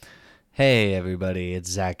Hey everybody, it's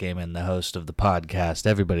Zach Amon, the host of the podcast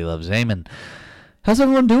Everybody Loves Amon. How's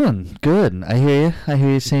everyone doing? Good. I hear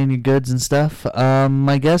you saying your goods and stuff.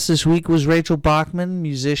 My guest this week was Rachel Bachman,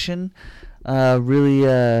 musician.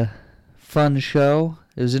 Really fun show.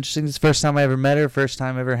 It was interesting. It's the first time I ever met her, first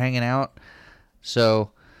time ever hanging out.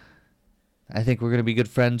 So I think we're going to be good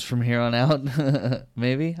friends from here on out.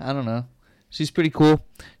 Maybe. I don't know. She's pretty cool.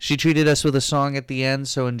 She treated us with a song at the end,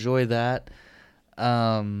 so enjoy that.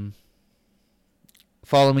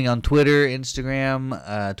 Follow me on Twitter,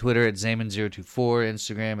 Instagram, Twitter at Zaman024,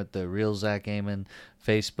 Instagram at The Real Zach Amon,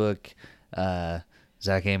 Facebook,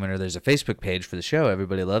 Zach Amon, or there's a Facebook page for the show,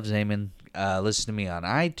 Everybody Loves Amon. Listen to me on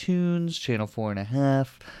iTunes, Channel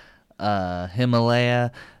 4.5,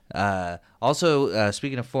 Himalaya. Also,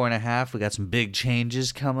 speaking of 4.5, we got some big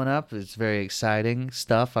changes coming up. It's very exciting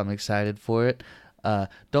stuff. I'm excited for it.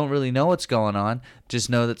 Don't really know what's going on. Just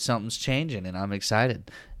know that something's changing, and I'm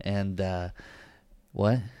excited. And,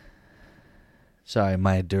 what? Sorry,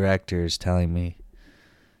 my director is giving me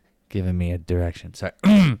a direction. Sorry.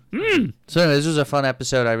 So anyway, this was a fun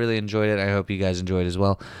episode. I really enjoyed it. I hope you guys enjoyed as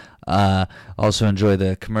well. Also enjoy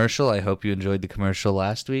the commercial. I hope you enjoyed the commercial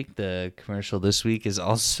last week. The commercial this week is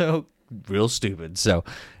also real stupid. So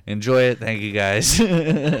enjoy it. Thank you guys.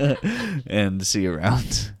 And see you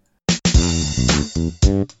around.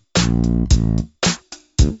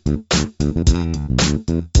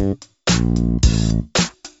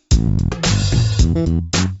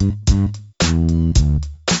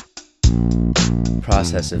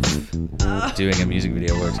 Process of doing a music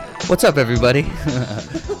video works. What's up, everybody?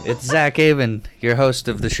 It's Zach Amon, your host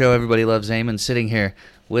of the show Everybody Loves Amon, sitting here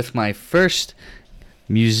with my first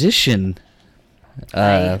musician,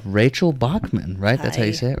 Rachel Bachman, right? Hi. That's how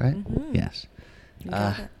you say it, right? Mm-hmm. Yes.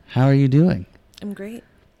 How are you doing? I'm great.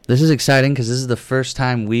 This is exciting because this is the first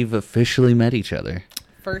time we've officially met each other.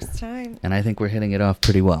 First time. And I think we're hitting it off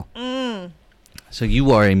pretty well. So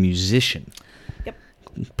you are a musician. Yep.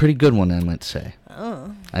 Pretty good one, I might say.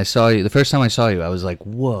 Oh. I saw you. The first time I saw you, I was like,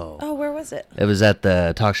 whoa. Oh, where was it? It was at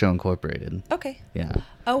the Talk Show Incorporated. Okay. Yeah.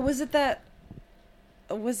 Oh, was it the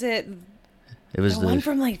one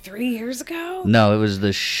from like 3 years ago? No, it was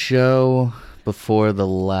the show before the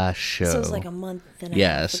last show. So it was like a month and a half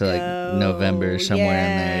Yeah, so ago. like November, somewhere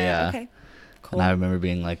in there, yeah. Okay. Cool. And I remember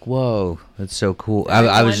being like, whoa, that's so cool.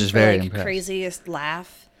 I was just very impressed. Craziest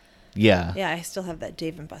laugh. Yeah. Yeah, I still have that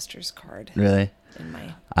Dave & Buster's card. Really?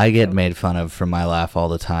 I get made fun of for my laugh all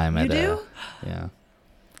the time. You do? Yeah.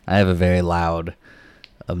 I have a very loud,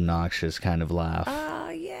 obnoxious kind of laugh. Oh,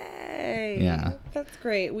 yay. Yeah. That's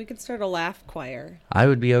great. We could start a laugh choir. I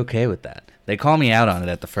would be okay with that. They call me out on it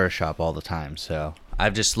at the first shop all the time, so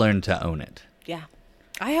I've just learned to own it. Yeah.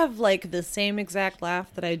 I have like the same exact laugh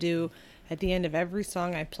that I do at the end of every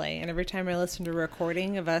song I play. And every time I listen to a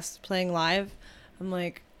recording of us playing live, I'm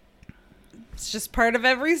like, it's just part of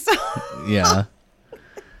every song. Yeah.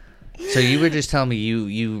 So you were just telling me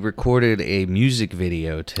you recorded a music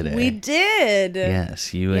video today. We did.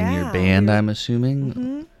 Yes, you and your band, I'm assuming.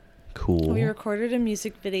 Mm-hmm. Cool. We recorded a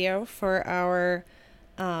music video for our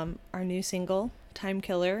new single, Time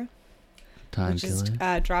Killer. Which is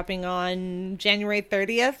dropping on January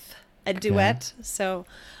 30th, a duet. So,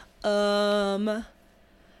 it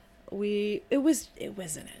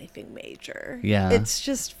wasn't anything major. Yeah. It's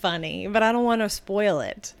just funny, but I don't want to spoil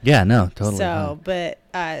it. Yeah, no, totally. So, but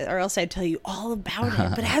or else I'd tell you all about it,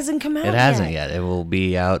 but it hasn't come out yet. It hasn't yet. It will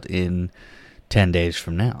be out in 10 days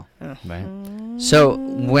from now, right? So,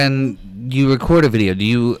 when you record a video, do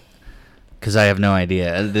you, because I have no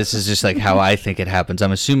idea, this is just like how I think it happens.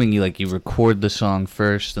 I'm assuming you record the song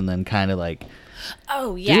first and then kind of like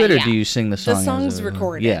do it, or do you sing the song? The song's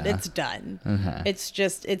recorded. Yeah. It's done. Okay.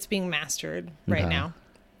 It's being mastered right now.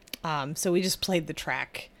 So we just played the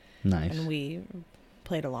track. Nice. And we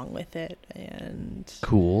played along with it. And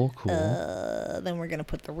Cool. Then we're going to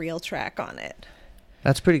put the real track on it.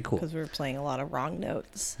 That's pretty cool. Because we were playing a lot of wrong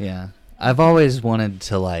notes. Yeah. I've always wanted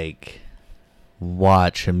to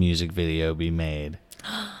watch a music video be made.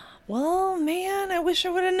 Well, man, I wish I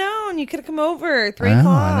would have known. You could have come over 3 I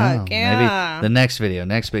o'clock. know. Yeah. Maybe the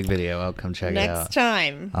next big video, I'll come check it out. Next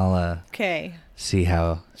time. I'll okay. See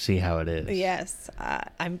how it is. Yes.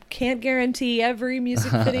 I can't guarantee every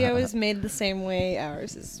music video is made the same way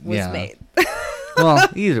ours was made. Well,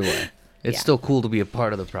 either way, it's still cool to be a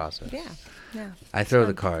part of the process. Yeah. I throw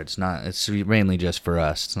the cards. It's mainly just for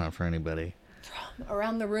us. It's not for anybody.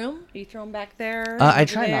 Around the room? Do you throw them back there? I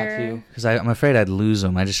try not to, because I'm afraid I'd lose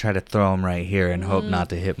them. I just try to throw them right here and hope not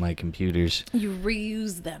to hit my computers. You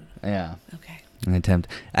reuse them. Yeah. Okay. An attempt.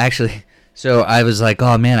 Actually, so I was like,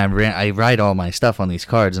 oh man, I write all my stuff on these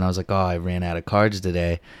cards, and I was like, oh, I ran out of cards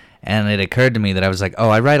today. And it occurred to me that I was like, oh,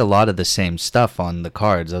 I write a lot of the same stuff on the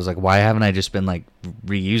cards. I was like, why haven't I just been like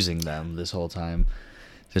reusing them this whole time?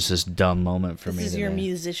 Just this dumb moment for me. This is today. your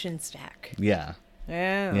musician stack. Yeah.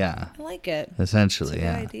 Yeah. Yeah. I like it. Essentially, It's a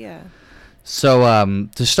yeah. good idea. So,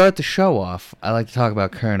 to start the show off, I like to talk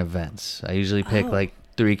about current events. I usually pick Oh. like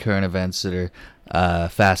 3 current events that are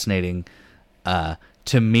fascinating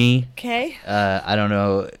to me. Okay. I don't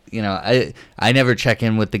know, I never check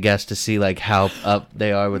in with the guests to see like how up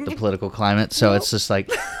they are with the political climate, so it's just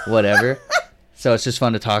like whatever. So it's just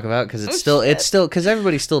fun to talk about because it's still because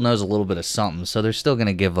everybody still knows a little bit of something, so they're still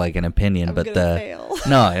gonna give like an opinion. I'm but gonna fail.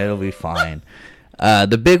 No, it'll be fine.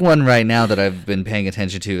 The big one right now that I've been paying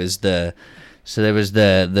attention to is there was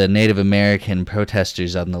the Native American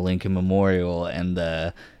protesters on the Lincoln Memorial and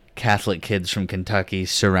the Catholic kids from Kentucky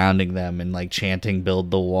surrounding them and like chanting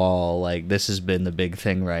 "Build the Wall." Like this has been the big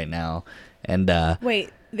thing right now. And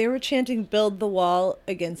Wait, they were chanting "Build the Wall"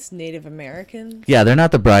 against Native Americans? yeah, they're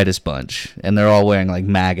not the brightest bunch, and they're all wearing like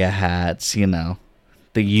MAGA hats. The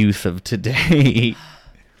youth of today.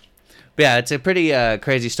 But yeah, it's a pretty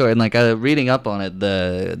crazy story. And like reading up on it,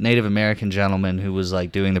 the Native American gentleman who was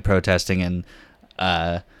like doing the protesting, and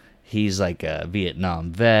he's like a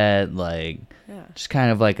Vietnam vet, like just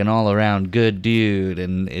kind of like an all around good dude.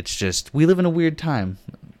 And it's just we live in a weird time,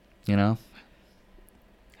 How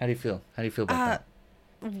do you feel? How do you feel about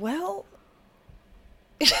that? Well,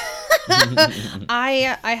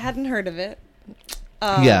 I hadn't heard of it.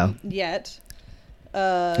 Yeah. Yet.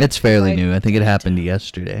 It's fairly new. I think it happened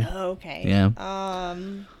yesterday. Okay. Yeah.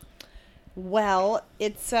 Well,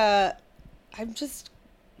 it's I'm just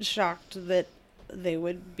shocked that they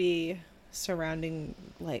would be surrounding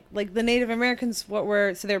like the Native Americans.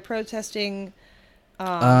 So they're protesting.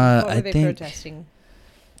 What were they protesting?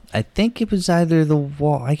 I think it was either the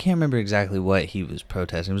wall. I can't remember exactly what he was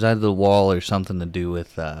protesting. It was either the wall or something to do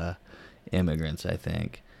with immigrants, I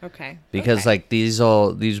think. Okay. Because like these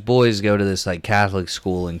boys go to this like Catholic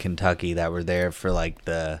school in Kentucky that were there for like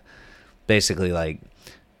the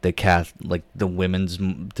women's.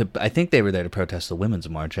 I think they were there to protest the women's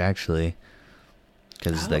march actually,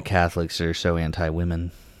 because the Catholics are so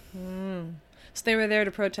anti-women. So they were there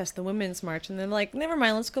to protest the women's march, and they're like, never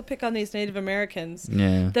mind, let's go pick on these Native Americans.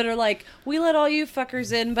 Yeah. That are like, we let all you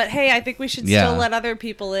fuckers in, but hey, I think we should still let other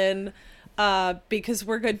people in, because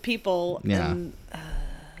we're good people. Yeah. And,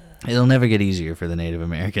 it'll never get easier for the Native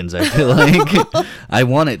Americans, I feel like. I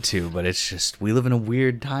want it to, but it's just, we live in a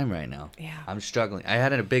weird time right now. Yeah. I'm struggling. I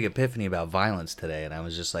had a big epiphany about violence today, and I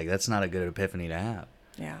was just like, that's not a good epiphany to have.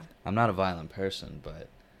 Yeah. I'm not a violent person, but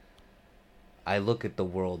I look at the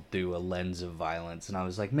world through a lens of violence, and I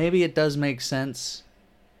was like, maybe it does make sense.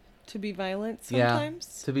 To be violent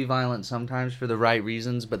sometimes? Yeah, to be violent sometimes for the right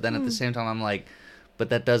reasons, but then at the same time, I'm like,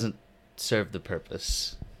 but that doesn't serve the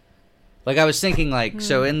purpose. Like, I was thinking, like,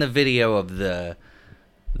 so in the video of the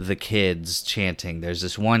kids chanting, there's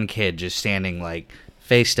this one kid just standing, like,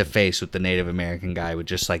 face to face with the Native American guy with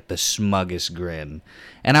just, like, the smuggest grin.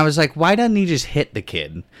 And I was like, why doesn't he just hit the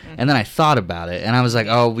kid? And then I thought about it, and I was like,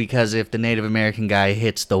 oh, because if the Native American guy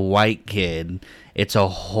hits the white kid, it's a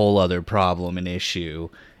whole other problem and issue.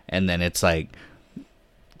 And then it's like,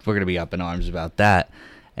 we're going to be up in arms about that.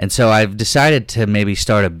 And so I've decided to maybe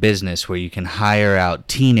start a business where you can hire out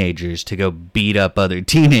teenagers to go beat up other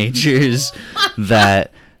teenagers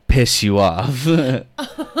that piss you off.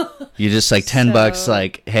 You just like $10,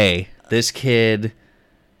 like, hey, this kid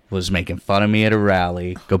was making fun of me at a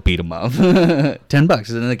rally. Go beat him up. $10, and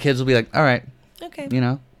then the kids will be like, all right, okay,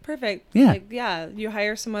 perfect. Yeah, like, you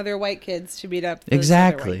hire some other white kids to beat up those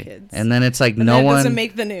exactly. other white kids. And then it's like but no that one doesn't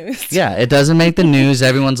make the news. Yeah, it doesn't make the news.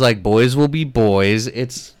 Everyone's like, boys will be boys.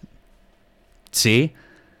 It's see,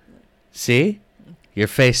 your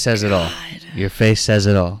face says it all. Your face says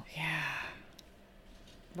it all. Yeah.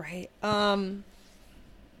 Right. I'm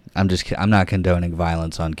not condoning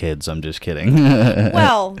violence on kids. I'm just kidding.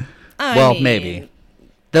 Well, I mean, maybe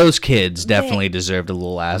those kids definitely deserved a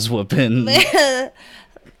little ass whooping.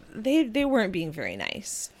 They weren't being very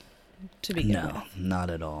nice to begin with. No, not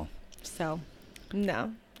at all. So,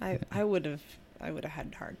 no, I would have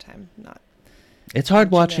had a hard time not. It's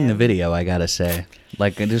hard watching the video, I gotta say.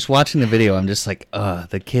 Like, just watching the video, I'm just like,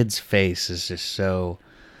 the kid's face is just so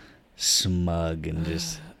smug and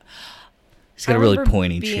just. He's got a really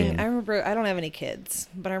pointy chin. I remember, I don't have any kids,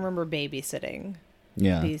 but I remember babysitting.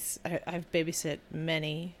 Yeah. I've babysat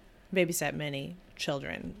many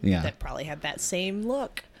children Yeah. that probably have that same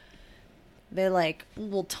look. They like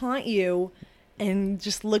will taunt you and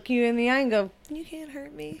just look you in the eye and go, "You can't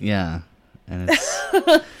hurt me." Yeah. And it's.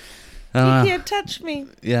 You can't touch me.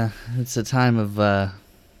 Yeah, it's a time of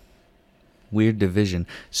Weird division.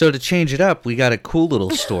 So to change it up, we got a cool little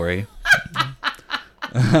story.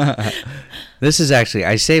 This is actually,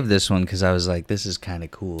 I saved this one because I was like, this is kind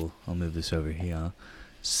of cool. I'll move this over here.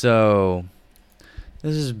 So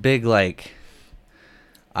this is big, like,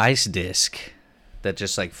 ice disc that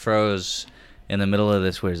just, like, froze in the middle of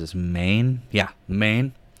this. Where's this? Maine? Yeah,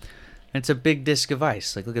 Maine. And it's a big disc of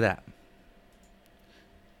ice. Like, look at that.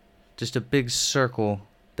 Just a big circle.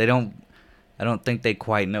 I don't think they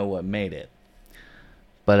quite know what made it.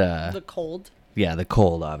 But, The cold. yeah, the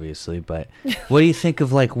cold, obviously. But what do you think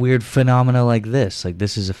of, like, weird phenomena like this? Like,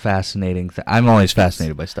 this is a fascinating thing. I'm always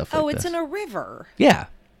fascinated by stuff like this. Oh, it's in a river. Yeah.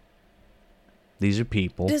 These are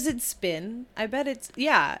people. Does it spin? I bet it's,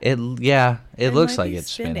 yeah. It looks might like be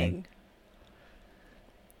it's spinning.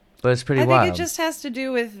 But it's pretty I wild. think it just has to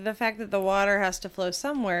do with the fact that the water has to flow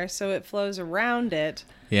somewhere, so it flows around it.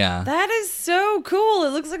 Yeah. That is so cool. It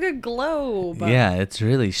looks like a globe. Yeah, it's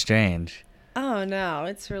really strange. Oh, no.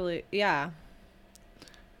 It's really, yeah.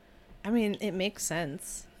 I mean, it makes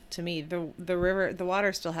sense to me. The river, the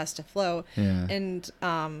water still has to flow. Yeah. And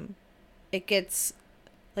it gets,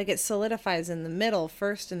 like, it solidifies in the middle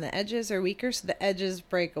first, and the edges are weaker, so the edges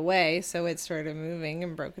break away, so it's sort of moving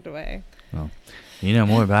and broke it away. Well, you know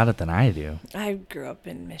more about it than I do. I grew up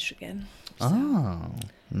in Michigan. So Oh,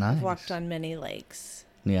 nice. I've walked on many lakes.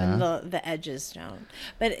 Yeah. And the edges don't.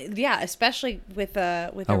 But yeah, especially with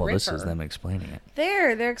a Oh, well, river. this is them explaining it.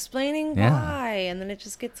 They're explaining Yeah. why, and then it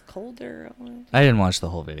just gets colder. I didn't watch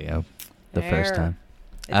the whole video the first There. time.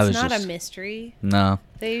 It's I was not just- a mystery. No.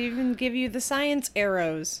 They even give you the science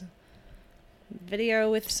arrows.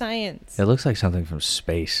 Video with science. It looks like something from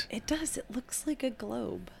space. It does. It looks like a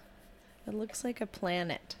globe. It looks like a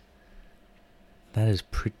planet. That is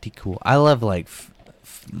pretty cool. I love, like,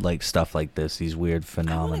 like stuff like this, these weird I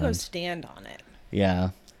phenomena. want to go stand on it.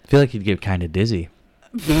 Yeah. I feel like you'd get kind of dizzy.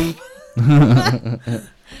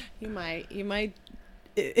 You might.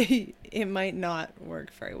 It might not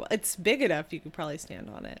work very well. It's big enough you could probably stand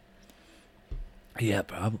on it. Yeah,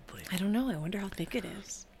 probably. I don't know. I wonder how thick it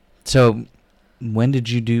is. So, when did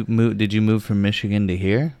you move? Did you move from Michigan to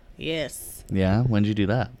here? Yes. Yeah. When did you do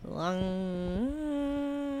that?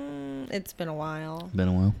 It's been a while. Been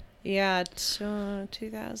a while. Yeah,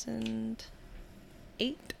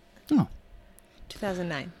 2008. Oh.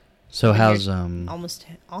 2009. So Been how's here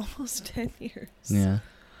almost 10 years. Yeah.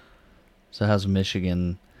 So how's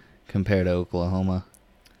Michigan compared to Oklahoma?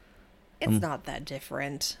 It's not that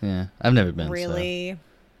different. Yeah, I've never been. Really.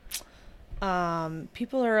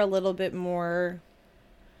 People are a little bit more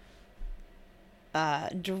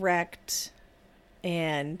direct,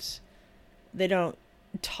 and they don't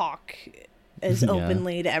talk as Yeah.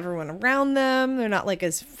 openly to everyone around them. They're not, like,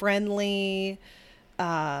 as friendly.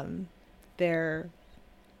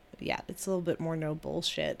 It's a little bit more no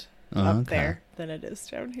bullshit up there than it is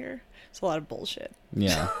down here. It's a lot of bullshit.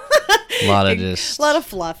 Yeah. A lot of just. A lot of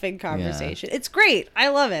fluffing conversation. It's great. I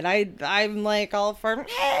love it. I'm like all for,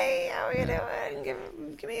 hey, how are you doing?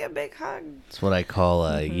 Give me a big hug. It's what I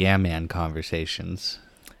call yeah man conversations,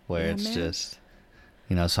 where Yeah, it's man. just,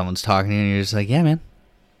 someone's talking to you and you're just like, yeah, man.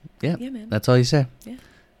 Yeah, Yeah, man. That's all you say. Yeah.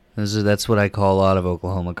 That's what I call a lot of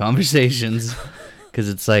Oklahoma conversations, because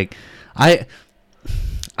it's like,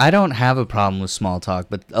 I don't have a problem with small talk,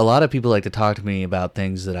 but a lot of people like to talk to me about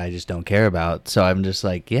things that I just don't care about. So I'm just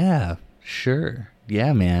like, yeah, sure.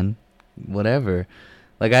 Yeah, man. Whatever.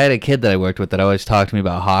 Like, I had a kid that I worked with that always talked to me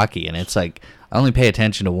about hockey, and it's like, I only pay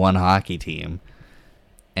attention to one hockey team.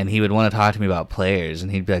 And he would want to talk to me about players,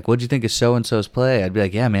 and he'd be like, what'd you think of so-and-so's play? I'd be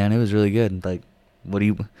like, yeah, man, it was really good. And like, what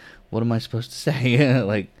am I supposed to say?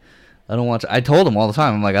 Like, I don't watch. I told him all the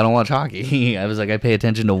time. I'm like, I don't watch hockey. I was like, I pay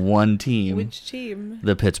attention to one team. Which team?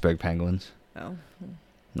 The Pittsburgh Penguins. Oh.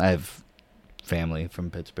 I have family from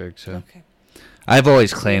Pittsburgh, so Okay. I've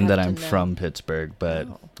always So you claimed have that to I'm know. from Pittsburgh, but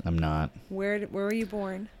Oh. I'm not. Where were you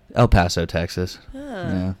born? El Paso, Texas. Ah.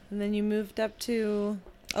 Yeah. And then you moved up to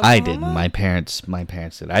I didn't. Oklahoma? My parents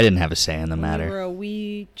did. I didn't have a say in the When matter. You were a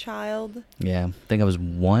wee child. Yeah, I think I was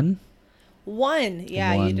one. One.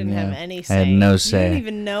 Yeah, you One, didn't have yeah. any I say. had no You say. didn't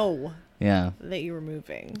even know Yeah, that you were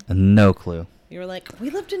moving. no clue. You were like, we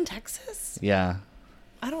lived in Texas? Yeah,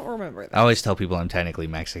 I don't remember that. I always tell people I'm technically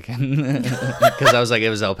Mexican because I was like, it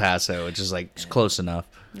was El Paso, which is like it's close enough.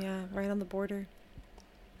 Yeah, right on the border.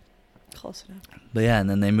 Close enough. But yeah, and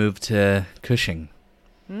then they moved to Cushing,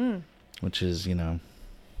 which is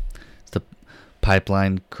it's the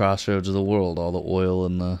pipeline crossroads of the world. All the oil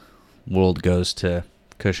in the world goes to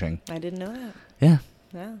Cushing. I didn't know that. Yeah,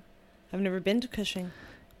 Yeah. I've never been to Cushing.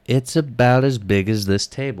 it's about as big as this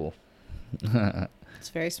table. It's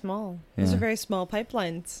very small. Those Yeah. are very small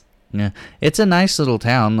pipelines. Yeah, it's a nice little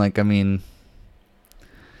town. Like, I mean,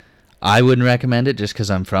 I wouldn't recommend it just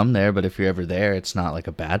because I'm from there, but if you're ever there, it's not like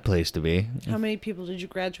a bad place to be. How many people did you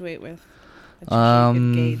graduate with? That's usually a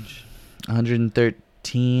good gauge.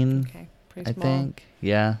 113. Okay, pretty I small. think.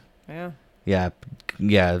 Yeah. Yeah.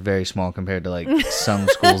 Yeah, very small compared to like some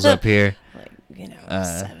schools up here. Like,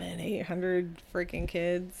 700-800 freaking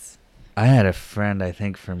kids. I had a friend, I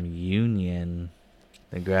think, from Union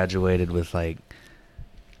that graduated with like,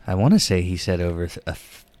 I want to say he said over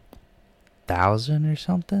 1,000 or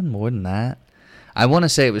something, more than that. I want to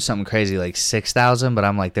say it was something crazy like 6,000, but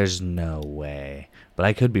I'm like, there's no way. But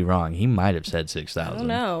I could be wrong. He might have said 6,000. I don't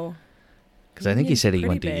know. Because I think he said he Union's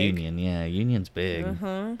went to pretty big. Union. Yeah, Union's big.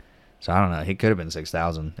 Uh-huh. So I don't know. He could have been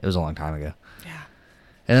 6,000. It was a long time ago. Yeah.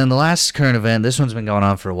 And then the last current event, this one's been going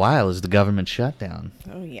on for a while, is the government shutdown.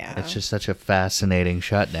 Oh, yeah. It's just such a fascinating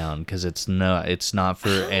shutdown because it's not for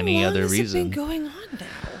any other reason. How long has it been going on now?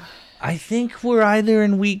 I think we're either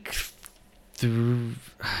in week through.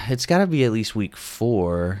 It's got to be at least week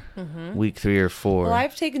 4, week 3 or 4. Well,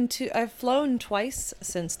 I've flown twice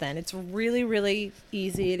since then. It's really, really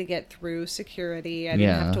easy to get through security. I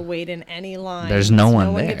didn't have to wait in any line. There's no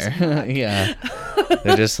one gets there. mugged. Yeah.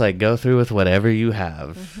 They're just like, go through with whatever you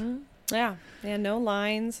have. Yeah. Yeah, no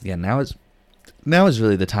lines. Yeah, now is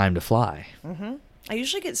really the time to fly. I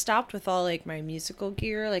usually get stopped with all like my musical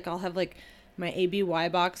gear. Like I'll have like my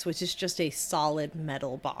ABY box, which is just a solid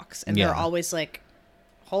metal box. And they're always like,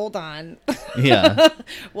 hold on. Yeah.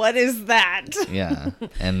 What is that? Yeah.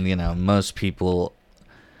 And, most people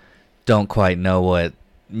don't quite know what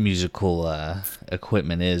musical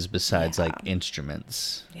equipment is besides like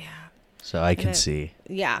instruments. Yeah. So I can see.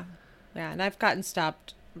 Yeah. Yeah. And I've gotten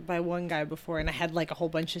stopped by one guy before and I had like a whole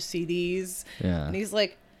bunch of CDs. Yeah. And he's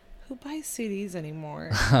like, who buys CDs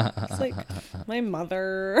anymore? It's like, my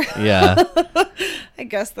mother. Yeah. I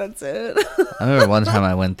guess that's it. I remember one time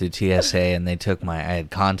I went through TSA and they took I had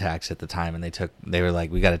contacts at the time and they were like,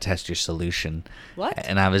 we got to test your solution. What?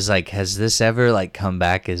 And I was like, has this ever like come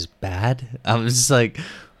back as bad? I was like, do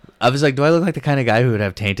I look like the kind of guy who would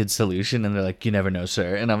have tainted solution? And they're like, you never know,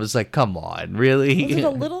 sir. And I was like, come on, really? Was it a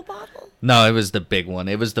little bottle? No, it was the big one.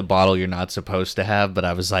 It was the bottle you're not supposed to have, but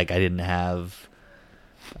I was like, I didn't have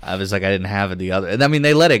it the other. And I mean,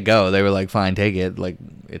 they let it go. They were like, fine, take it. Like,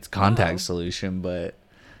 it's contact solution. But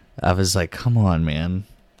I was like, come on, man.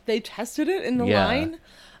 They tested it in the line?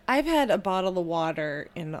 I've had a bottle of water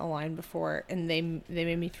in a line before, and they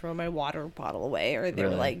made me throw my water bottle away, or they were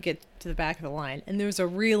like, get to the back of the line. And there was a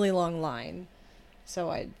really long line.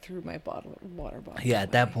 So I threw my water bottle Yeah, away.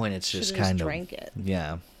 at that point, it's just kind of... drank it.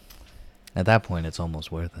 Yeah. At that point, it's almost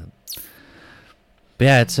worth it. But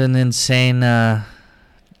yeah, it's an insane...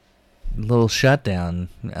 little shutdown.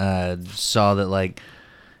 Saw that like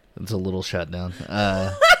it's a little shutdown.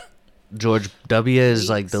 George W. is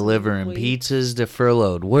like delivering pizzas to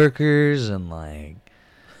furloughed workers, and like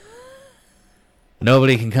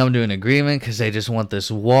nobody can come to an agreement because they just want this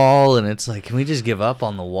wall. And it's like, can we just give up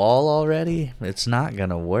on the wall already? It's not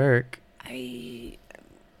gonna work. I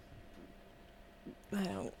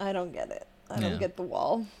don't get it. I don't get the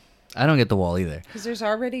wall. I don't get the wall either. Because there's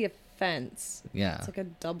already a fence. Yeah. It's like a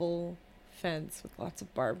double fence with lots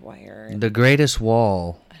of barbed wire. The greatest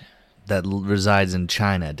wall that resides in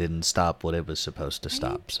China didn't stop what it was supposed to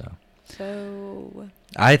stop. So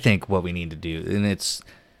I think what we need to do, and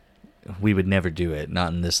we would never do it,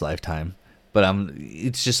 not in this lifetime, but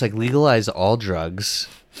it's just like legalize all drugs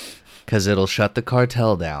because it'll shut the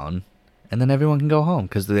cartel down. And then everyone can go home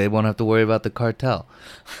because they won't have to worry about the cartel.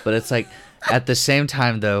 But it's like, at the same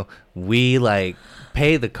time, though, we, like,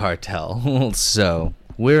 pay the cartel. So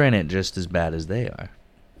we're in it just as bad as they are.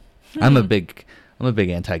 I'm a big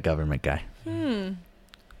anti-government guy.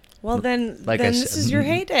 Well, then Like this is your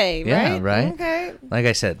heyday, right? Yeah, right? Okay. Like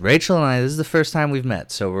I said, Rachel and I, this is the first time we've met,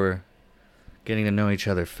 so we're getting to know each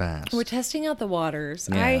other fast. We're testing out the waters.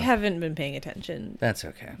 Yeah. I haven't been paying attention. That's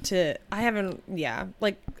okay.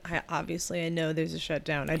 Obviously I know there's a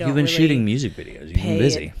shutdown. I don't You've been really shooting music videos. You've been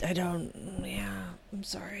busy. I'm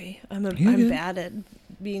sorry. I'm good. bad at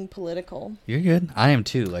being political. You're good. I am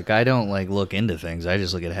too. Like, I don't, like, look into things. I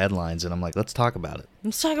just look at headlines, and I'm like, let's talk about it.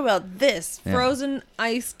 Let's talk about this Yeah. frozen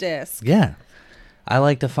ice disc. Yeah. I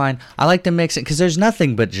like to mix it, because there's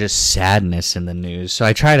nothing but just sadness in the news. So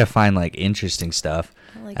I try to find, like, interesting stuff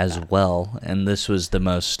as well. And this was the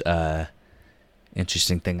most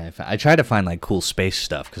interesting thing I found. I try to find, like, cool space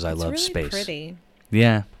stuff, because I love really space. Pretty.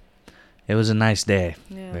 Yeah. It was a nice day.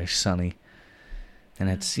 Yeah. Very sunny. And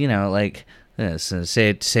it's, like, so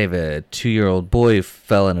save a 2-year-old boy who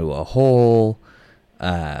fell into a hole.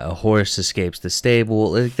 A horse escapes the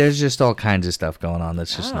stable. Like, there's just all kinds of stuff going on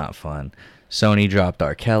that's just not fun. Sony dropped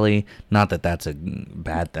R. Kelly. Not that that's a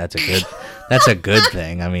good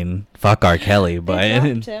thing. I mean, fuck R. Kelly, but They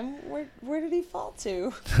dropped him. Where did he fall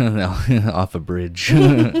to? no, off a bridge.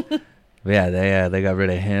 But yeah, they got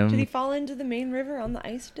rid of him. Did he fall into the main river on the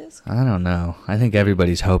ice disc? I don't know. I think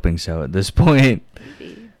everybody's hoping so at this point.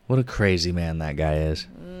 Maybe. What a crazy man that guy is.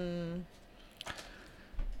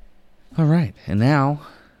 All right, and now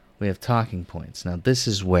we have talking points. Now this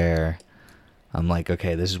is where I'm like,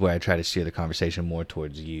 okay, this is where I try to steer the conversation more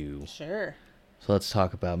towards you. Sure. So let's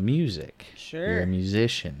talk about music. Sure. You're a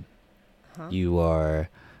musician. Huh? You are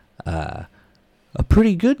a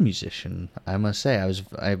pretty good musician, I must say. I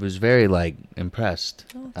was very like impressed.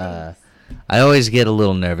 Oh, thanks. I always get a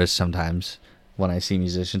little nervous sometimes when I see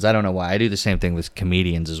musicians. I don't know why. I do the same thing with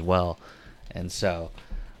comedians as well. And so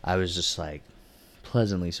I was just like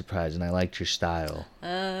pleasantly surprised, and I liked your style.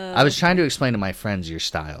 I was trying to explain to my friends your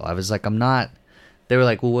style. I was like, I'm not. They were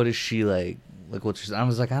like, well, what is she like? Like, what's your... I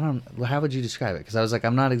was like, I don't. Well, how would you describe it? Because I was like,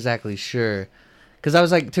 I'm not exactly sure. Because I was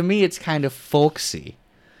like, to me, it's kind of folksy,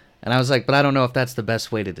 and I was like, but I don't know if that's the best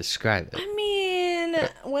way to describe it. I mean,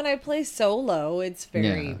 when I play solo, it's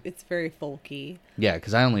very folky. Yeah,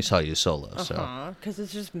 because I only saw you solo, so. Because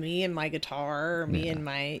it's just me and my guitar, or me and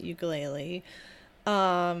my ukulele.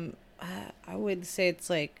 I would say it's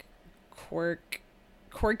like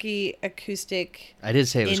quirky acoustic. I did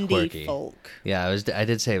say it was indie quirky. Folk. Yeah, I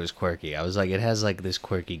did say it was quirky. I was like, it has like this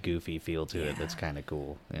quirky, goofy feel to it. That's kind of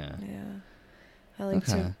cool. Yeah. Yeah. I like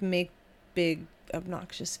to make big,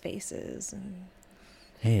 obnoxious faces. And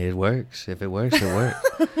hey, it works. If it works, it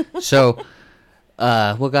works. So,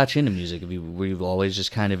 what got you into music? Were you always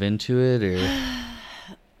just kind of into it, or?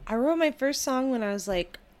 I wrote my first song when I was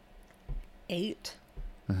like 8.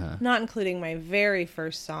 Not including my very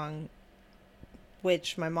first song,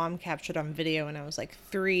 which my mom captured on video when I was like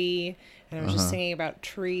 3, and I was just singing about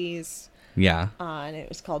trees. Yeah. And it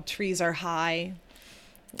was called "Trees Are High,"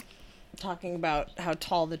 talking about how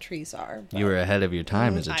tall the trees are. You were ahead of your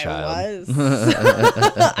time as a child. I was.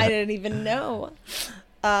 I didn't even know.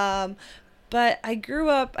 But I grew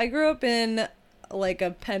up in like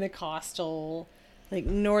a Pentecostal, like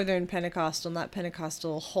Northern Pentecostal, not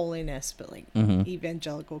Pentecostal holiness, but like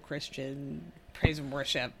evangelical Christian praise and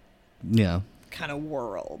worship. Yeah. Kind of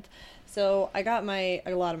world. So I got a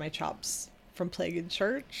lot of my chops from playing in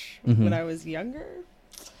church when I was younger.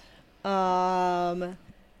 And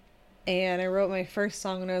I wrote my first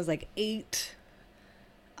song when I was like 8.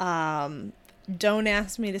 Don't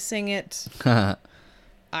ask me to sing it.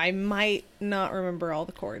 I might not remember all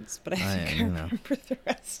the chords, but I think I remember the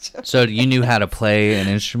rest. So you knew how to play an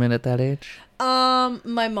instrument at that age?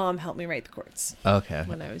 My mom helped me write the chords. Okay.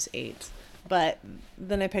 When I was 8. But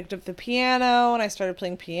then I picked up the piano and I started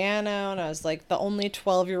playing piano, and I was like the only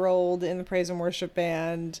 12-year-old in the praise and worship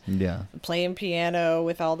band. Yeah. Playing piano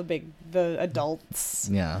with all the adults.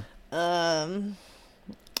 Yeah. And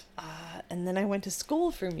then I went to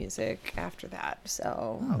school for music after that.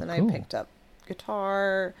 So then cool. I picked up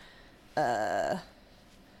guitar, and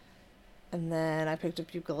then I picked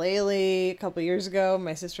up ukulele a couple years ago.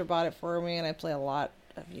 My sister bought it for me, and I play a lot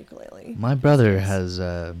of ukulele. My brother has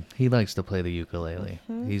he likes to play the ukulele.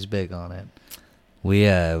 He's big on it.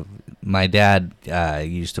 My dad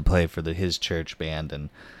used to play for his church band, and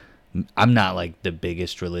I'm not like the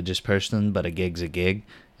biggest religious person, but a gig's a gig,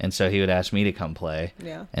 and so he would ask me to come play.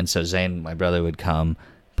 Yeah. And so Zane, my brother, would come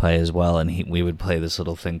play as well, and we would play this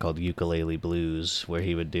little thing called ukulele blues, where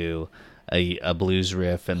he would do a blues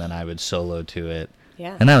riff, and then I would solo to it.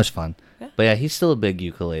 Yeah. And that was fun. Yeah. But yeah, he's still a big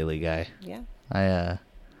ukulele guy. Yeah. I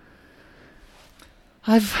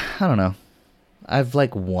don't know. I've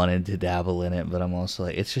like wanted to dabble in it, but I'm also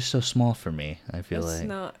like, it's just so small for me. I feel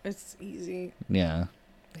it's easy. Yeah.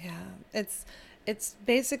 Yeah. It's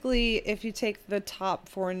basically if you take the top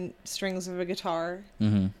 4 strings of a guitar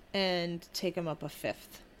and take them up a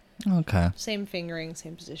fifth. Okay. Same fingering,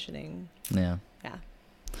 same positioning. Yeah. Yeah.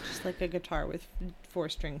 Just like a guitar with 4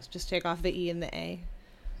 strings. Just take off the E and the A.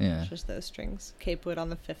 Yeah. Just those strings. Capewood on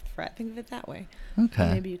the 5th fret. Think of it that way. Okay.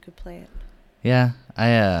 And maybe you could play it. Yeah.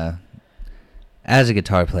 As a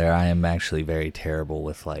guitar player, I am actually very terrible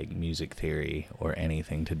with like music theory or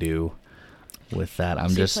anything to do with that. I'm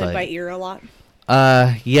just you play like by ear a lot?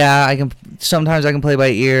 Yeah, sometimes I can play by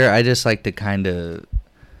ear. I just like to kind of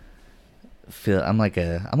feel I'm like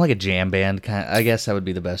a jam band kind. I guess that would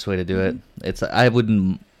be the best way to do it. It's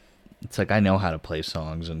like I know how to play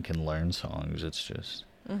songs and can learn songs. It's just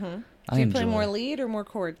Do you play more lead or more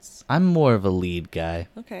chords? I'm more of a lead guy.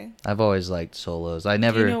 Okay. I've always liked solos. Do you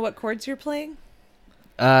know what chords you're playing?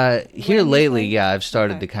 Here lately, yeah, I've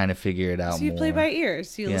started to kind of figure it out more. So you play by ear.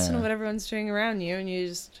 So you listen to what everyone's doing around you, and you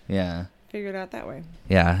just figure it out that way.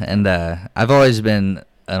 Yeah, and I've always been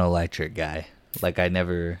an electric guy. Like I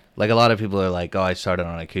never, like a lot of people are like, oh, I started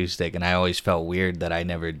on acoustic, and I always felt weird that I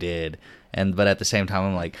never did. But at the same time,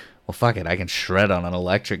 I'm like, well, fuck it, I can shred on an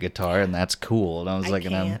electric guitar, and that's cool. And I was like,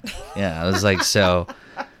 I was like, so,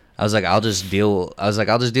 I was like, I'll just deal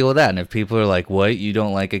with that. And if people are like, what, you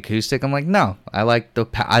don't like acoustic? I'm like, no, I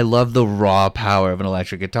love the raw power of an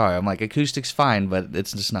electric guitar. I'm like, acoustic's fine, but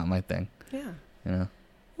it's just not my thing. Yeah. You know.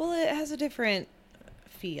 Well, it has a different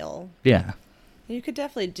feel. Yeah. You could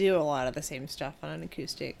definitely do a lot of the same stuff on an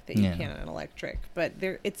acoustic that you can on an electric, but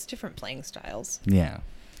it's different playing styles. Yeah.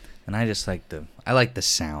 And I just like the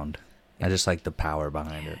sound. I just like the power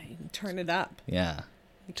behind it. You can turn it up. Yeah.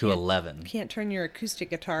 To 11. You can't turn your acoustic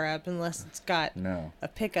guitar up unless it's got a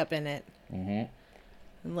pickup in it. Mm-hmm.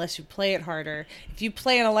 Unless you play it harder. If you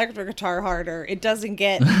play an electric guitar harder, it doesn't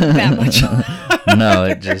get that much harder. No,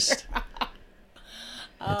 it just...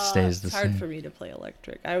 It stays the same. It's hard for me to play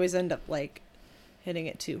electric. I always end up, like, hitting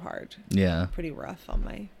it too hard. Yeah. Pretty rough on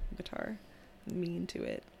my guitar. Mean to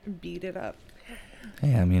it. Beat it up.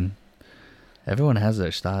 Hey, I mean, everyone has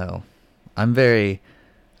their style. I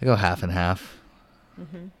go half and half.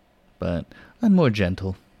 Mm-hmm. But I'm more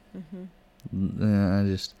gentle.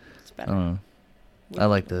 Mm-hmm. It's better. I don't know. I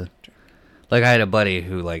like I had a buddy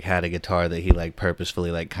who, like, had a guitar that he, like,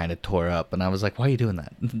 purposefully, like, kind of tore up. And I was like, why are you doing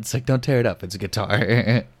that? It's like, don't tear it up. It's a guitar.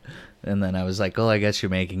 And then I was like, well, I guess you're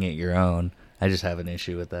making it your own. I just have an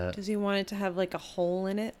issue with that. Does he want it to have, like, a hole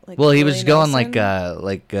in it? Like, well, he was going like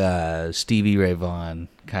Stevie Ray Vaughan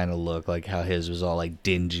kind of look, like how his was all, like,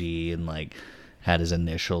 dingy and, like, had his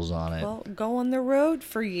initials on it. Well, go on the road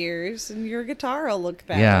for years and your guitar will look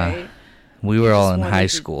that way. We were all in high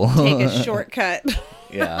school. Take a shortcut.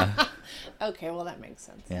 Yeah. Okay, well, that makes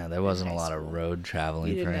sense. Yeah, there wasn't a lot of road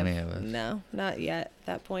traveling for any of us. No, not yet at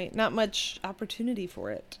that point. Not much opportunity for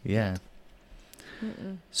it. Yeah.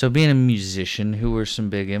 So being a musician, who were some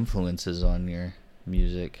big influences on your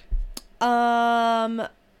music? Joni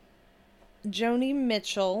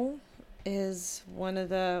Mitchell is one of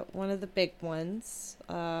the big ones.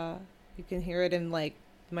 You can hear it in, like,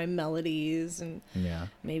 my melodies and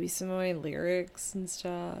maybe some of my lyrics and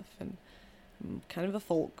stuff. And I'm kind of a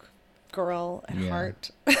folk girl at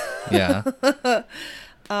heart. Yeah.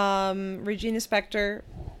 Regina Spektor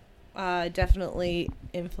definitely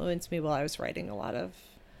influenced me while I was writing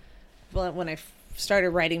when I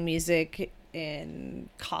started writing music in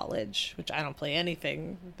college, which I don't play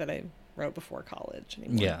anything that I wrote before college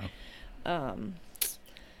anymore. Yeah.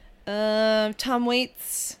 Tom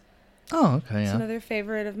Waits. Oh, okay, He's another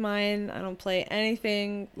favorite of mine. I don't play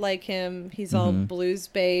anything like him. He's all blues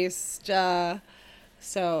based.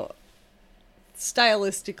 So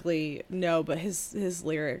stylistically, no, but his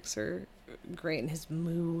lyrics are great and his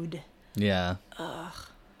mood. Yeah.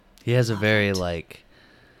 He has a very like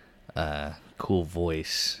cool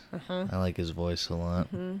voice. I like his voice a lot.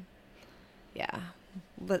 Yeah.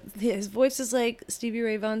 But his voice is like Stevie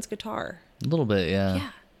Ray Vaughan's guitar. A little bit, yeah. Yeah.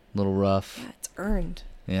 A little rough. Yeah, it's earned.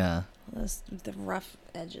 Yeah. The rough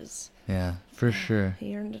edges. Yeah, for sure.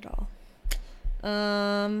 He earned it all.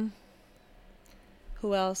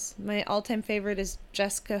 Who else? My all-time favorite is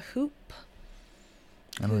Jessica Hoop.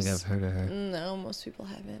 I don't think I've heard of her. No, most people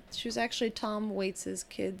haven't. She was actually Tom Waits'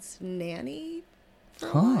 kid's nanny for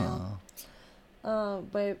a while.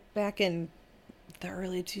 Back in the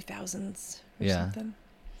early 2000s or something.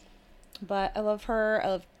 But I love her. I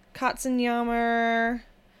love Katzenjammer.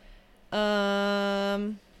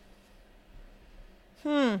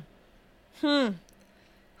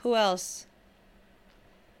 Who else?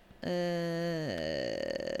 I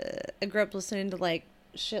grew up listening to like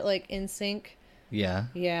shit like NSYNC. Yeah.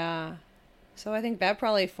 Yeah. So I think that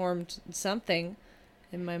probably formed something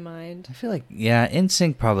in my mind. I feel like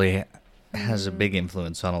NSYNC probably has a big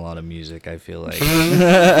influence on a lot of music, I feel like.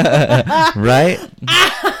 Right?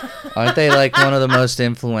 Aren't they like one of the most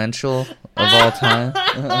influential of all time?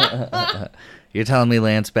 You're telling me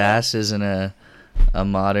Lance Bass isn't a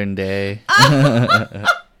modern day?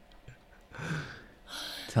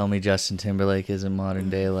 Tell me Justin Timberlake isn't modern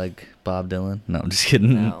day like Bob Dylan? No, I'm just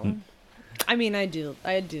kidding. No. I mean, I do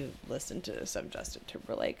listen to some Justin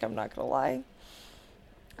Timberlake. I'm not gonna lie.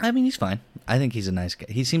 I mean, he's fine. I think he's a nice guy.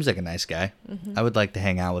 He seems like a nice guy. I would like to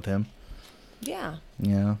hang out with him. Yeah.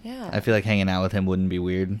 You know? Yeah. I feel like hanging out with him wouldn't be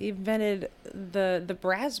weird. He invented the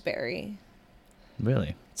raspberry.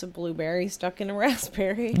 Really? It's a blueberry stuck in a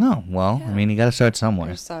raspberry. Oh, well, yeah. I mean, you got to start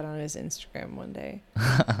somewhere. I saw it on his Instagram one day.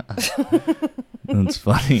 That's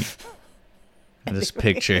funny. I just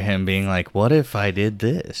picture him being like, what if I did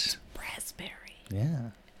this? Raspberry.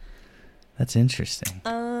 Yeah. That's interesting.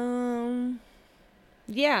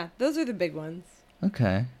 Yeah, those are the big ones.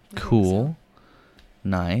 Okay. Cool.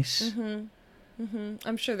 Nice.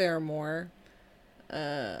 I'm sure there are more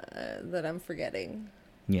that I'm forgetting.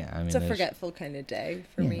 Yeah, I mean, It's a forgetful kind of day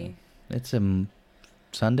for me. It's a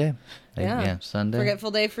Sunday. Yeah. Sunday.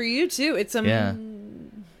 Forgetful day for you too. It's a Yeah.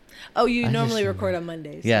 Oh, you I normally just record on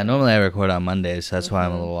Mondays. Yeah, normally I record on Mondays, so that's why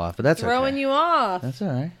I'm a little off. But that's Throwing okay. you off. That's all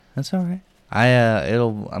right. That's all right.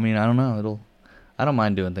 I mean, I don't know. I don't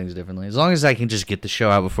mind doing things differently. As long as I can just get the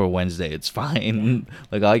show out before Wednesday, it's fine.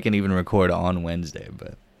 Like, I can even record on Wednesday,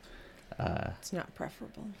 but It's not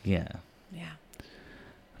preferable. yeah. Yeah.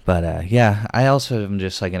 But yeah, I also am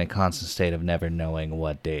just like in a constant state of never knowing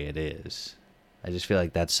what day it is. I just feel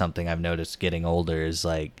like that's something I've noticed getting older is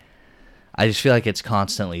like, I just feel like it's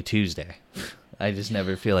constantly Tuesday. I just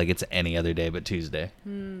never feel like it's any other day but Tuesday.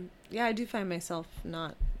 Yeah, I do find myself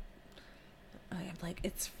not. I'm like,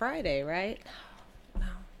 it's Friday, right? No.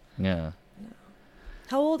 Yeah.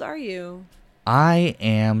 How old are you? I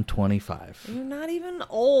am 25. You're not even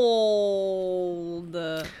old.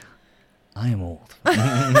 I am old.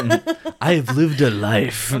 I have lived a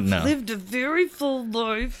life. I've lived a very full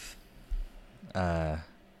life. Yeah,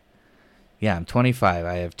 I'm 25.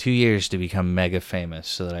 I have 2 years to become mega famous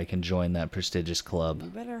so that I can join that prestigious club. You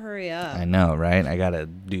better hurry up. I know, right? I gotta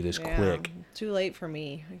do this quick. Too late for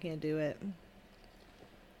me. I can't do it.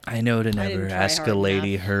 I know to never didn't try ask a hard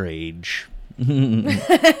lady enough. her age.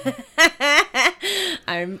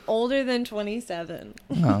 I'm older than 27.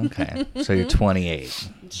 Oh, okay. So you're 28.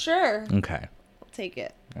 Sure. Okay. I'll take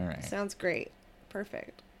it. All right. Sounds great.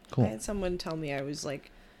 Perfect. Cool. I had someone tell me I was like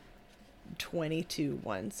 22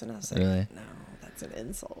 once, and I was like, Really? no, that's an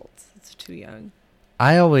insult. It's too young.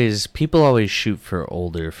 People always shoot for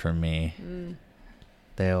older for me.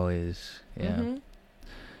 They always, yeah. Mm-hmm.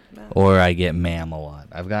 Wow. Or I get ma'am a lot.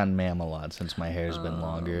 I've gotten ma'am a lot since my hair's been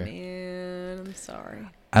longer. Man, I'm sorry.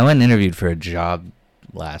 I went and interviewed for a job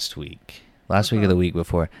last week or the week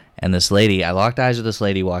before, and this lady, I locked eyes with this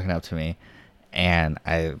lady walking up to me, and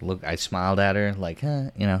I smiled at her like,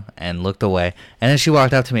 and looked away, and then she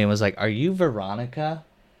walked up to me and was like, "Are you Veronica?"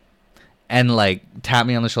 And like tapped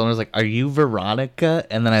me on the shoulder, and was like, "Are you Veronica?"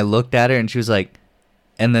 And then I looked at her, and she was like,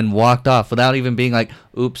 and then walked off without even being like,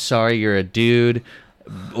 "Oops, sorry, you're a dude,"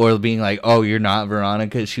 or being like, "Oh, you're not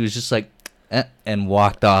Veronica." She was just like, and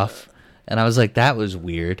walked off. And I was like, that was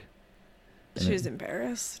weird. She was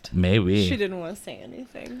embarrassed. Maybe. She didn't want to say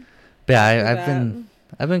anything. But yeah,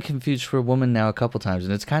 I've been confused for a woman now a couple times,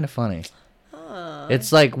 and it's kind of funny.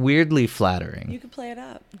 It's like weirdly flattering. You could play it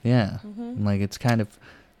up. Yeah. Like it's kind of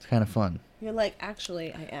fun. You're like,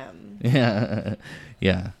 actually, I am. Yeah.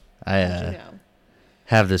 Yeah. How'd you know?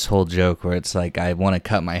 Have this whole joke where it's like I want to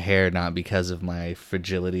cut my hair not because of my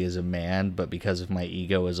fragility as a man, but because of my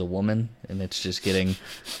ego as a woman, and it's just getting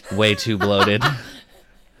way too bloated.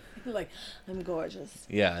 Like, I'm gorgeous.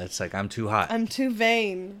 Yeah, it's like I'm too hot. I'm too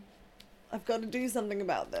vain. I've got to do something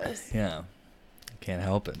about this. Yeah. Can't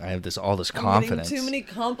help it. I have all this I'm confidence. getting too many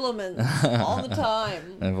compliments all the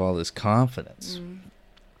time. I have all this confidence.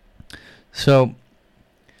 So,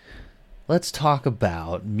 let's talk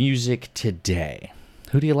about music today.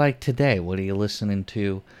 Who do you like today? What are you listening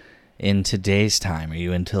to in today's time? Are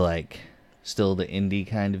you into like still the indie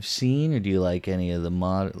kind of scene, or do you like any of the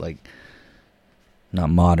not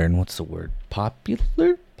modern, what's the word?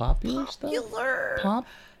 Popular stuff?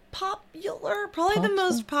 Popular. Probably the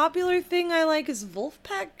most popular thing I like is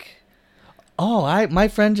Wolfpack. Oh, my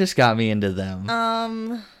friend just got me into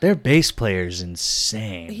them. Their bass player's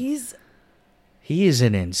insane. He is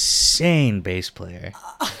an insane bass player.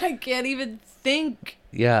 I can't even think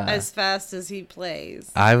as fast as he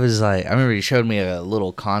plays. I remember he showed me a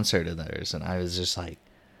little concert of theirs, and I was just like,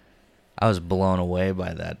 I was blown away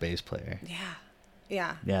by that bass player.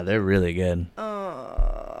 Yeah. Yeah, they're really good.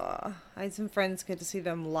 I had some friends get to see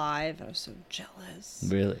them live. I was so jealous.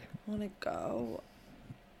 Really? I want to go.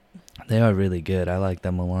 They are really good. I like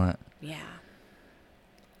them a lot. Yeah.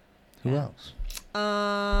 Who else?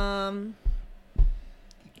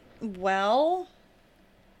 Well,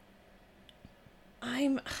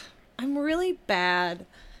 I'm really bad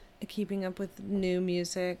at keeping up with new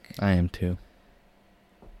music. I am too.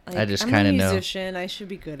 Like, I just kind of know. I'm a musician. I should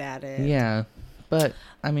be good at it. Yeah, but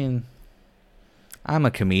I mean, I'm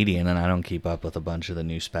a comedian, and I don't keep up with a bunch of the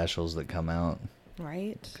new specials that come out.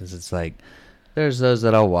 Right. Because it's like, there's those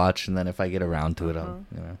that I'll watch, and then if I get around to it, I'll,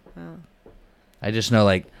 I just know,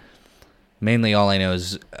 like, mainly all I know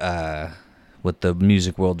is, with the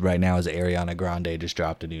music world right now is Ariana Grande just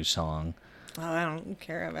dropped a new song. Oh, I don't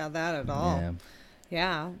care about that at all. Yeah.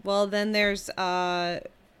 Yeah. Well, then there's, I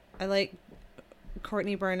like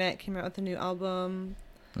Courtney Barnett came out with a new album.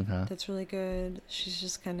 Okay. That's really good. She's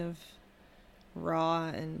just kind of raw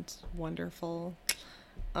and wonderful.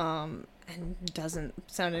 And doesn't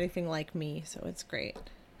sound anything like me, so it's great.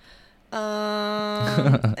 Okay.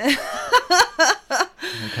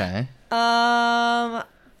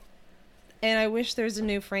 And I wish there's a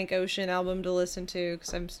new Frank Ocean album to listen to,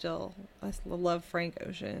 because I love Frank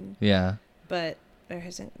Ocean. Yeah. But there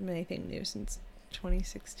hasn't been anything new since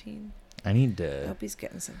 2016. I need I to. hope he's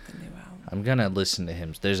getting something new out. I'm gonna listen to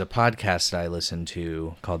him. There's a podcast that I listen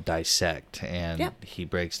to called Dissect, and he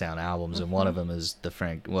breaks down albums, and one of them is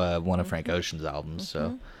one of Frank Ocean's albums.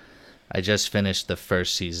 So I just finished the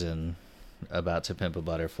first season, About to Pimp a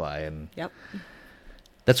Butterfly, and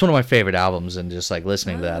that's one of my favorite albums. And just like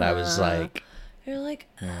listening to that, I was like, you're like,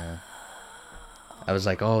 yeah. I was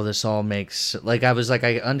like, oh, this all makes like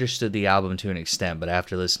I understood the album to an extent, but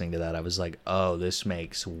after listening to that, I was like, oh, this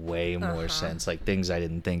makes way more sense. Like things I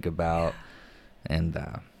didn't think about, and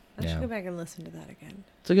I should go back and listen to that again.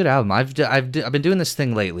 It's a good album. I've been doing this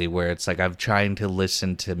thing lately where it's like I'm trying to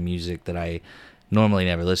listen to music that I normally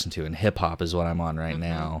never listen to, and hip hop is what I'm on right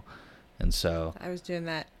now, and so I was doing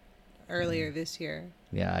that earlier this year.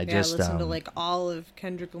 Yeah, I listened to like all of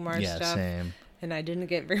Kendrick Lamar's stuff. Same. And I didn't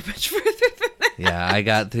get very much further than that. Yeah, I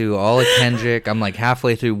got through all of Kendrick. I'm like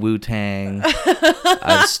halfway through Wu-Tang.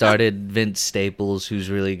 I've started Vince Staples, who's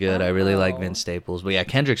really good. I really like Vince Staples. But yeah,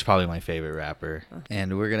 Kendrick's probably my favorite rapper.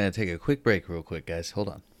 And we're going to take a quick break real quick, guys. Hold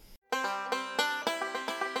on.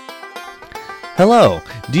 Hello,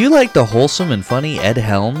 do you like the wholesome and funny Ed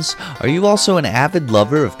Helms? Are you also an avid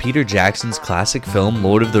lover of Peter Jackson's classic film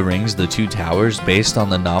Lord of the Rings: The Two Towers, based on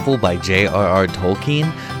the novel by J.R.R.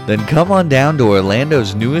 Tolkien? Then come on down to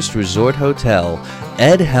Orlando's newest resort hotel,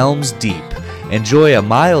 Ed Helms Deep. Enjoy a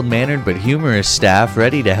mild-mannered but humorous staff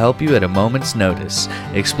ready to help you at a moment's notice.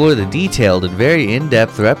 Explore the detailed and very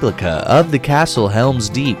in-depth replica of the Castle Helm's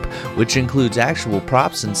Deep, which includes actual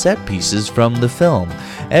props and set pieces from the film.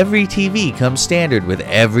 Every TV comes standard with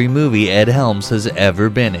every movie Ed Helms has ever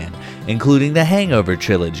been in, including the Hangover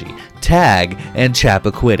trilogy, Tag, and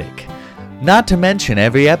Chappaquiddick. Not to mention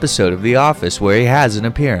every episode of The Office where he has an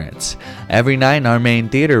appearance. Every night in our main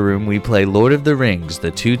theater room we play Lord of the Rings: The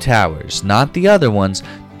Two Towers, not the other ones,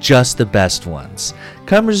 just the best ones.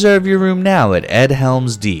 Come reserve your room now at Ed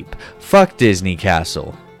Helms Deep. Fuck Disney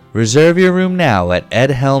Castle. Reserve your room now at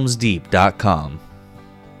edhelmsdeep.com.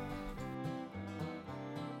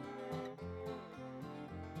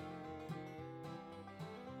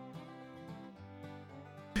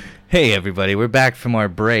 Hey everybody, we're back from our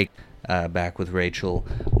break. Back with Rachel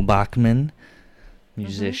Bachman,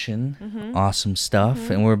 musician, awesome stuff.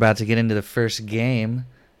 And we're about to get into the first game,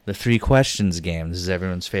 the 3 questions game. This is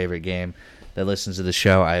everyone's favorite game that listens to the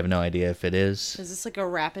show. I have no idea if it is. Is this like a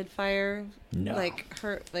rapid fire? No.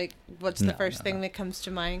 What's the first thing that comes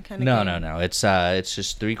to mind kind of game? No. It's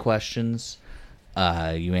just 3 questions.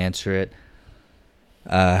 You answer it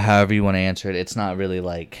however you want to answer it. It's not really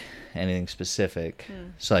like anything specific.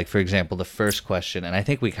 So like for example, the first question, and I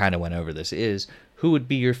think we kind of went over this, is who would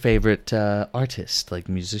be your favorite artist, like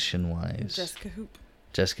musician wise?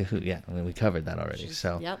 Jessica Hoop. Yeah, I mean we covered that already.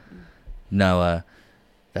 No,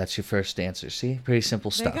 that's your first answer. See, pretty simple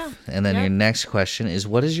stuff. And then your next question is,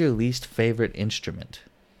 what is your least favorite instrument?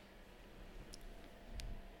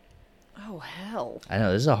 Oh hell, I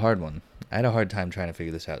know this is a hard one. I had a hard time trying to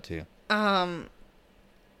figure this out too.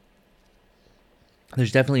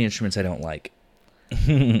 There's definitely instruments I don't like.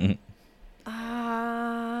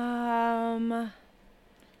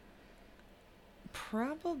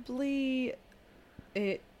 Probably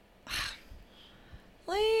it.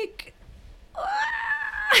 Like.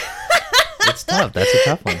 It's tough. That's a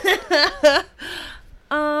tough one.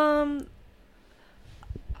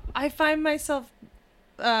 I find myself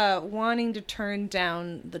wanting to turn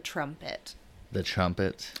down the trumpet. The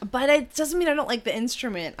trumpet. But it doesn't mean I don't like the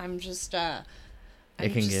instrument. I'm just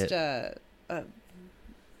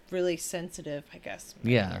really sensitive, I guess.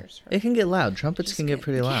 It can get loud. Trumpets can get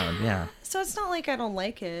pretty loud. Yeah. So it's not like I don't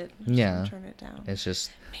like it. I just turn it down. It's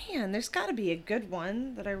just. Man, there's got to be a good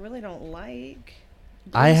one that I really don't like.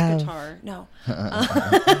 Guitar. No.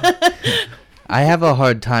 I have a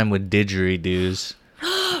hard time with didgeridoos.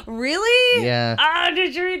 Really? Yeah.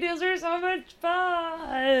 Didgeridoos are so much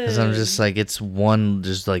fun. Because I'm just like, it's one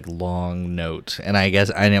just like long note. And I guess,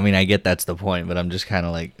 I get that's the point, but I'm just kind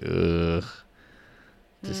of like, ugh.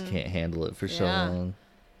 Just can't handle it for so long.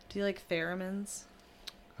 Do you like theremins?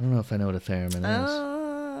 I don't know if I know what a theremin is.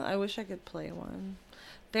 I wish I could play one.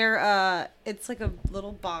 They're, it's like a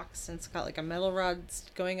little box, and it's got like a metal rod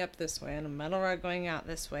going up this way and a metal rod going out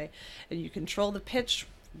this way. And you control the pitch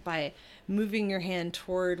by moving your hand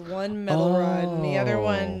toward one metal rod and the other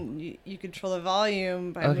one you control the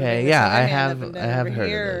volume by moving this yeah, other I hand have up and I down have over heard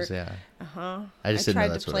here. of those. Yeah, I just didn't know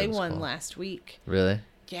tried that's to what it play was one called. last week. Really?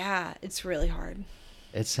 Yeah, it's really hard.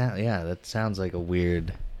 That sounds like a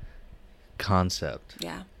weird concept.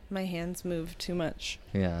 Yeah, my hands move too much.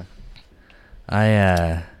 Yeah,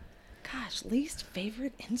 Gosh, least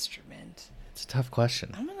favorite instrument. it's a tough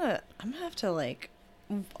question. I'm gonna have to like,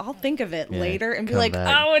 I'll think of it Yeah, later and be come like,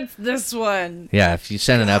 back. oh, it's this one. Yeah, if you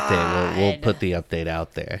send an update, we'll God. put the update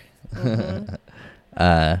out there. Mhm.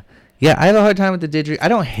 Yeah, I have a hard time with the didgeridoo. I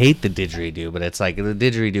don't hate the didgeridoo, but it's like the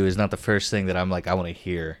didgeridoo is not the first thing that I'm like I want to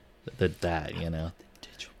hear. That you know.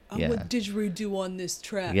 I want didgeridoo on this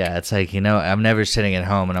track. Yeah, it's like I'm never sitting at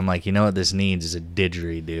home and I'm like what this needs is a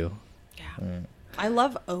didgeridoo. Yeah. I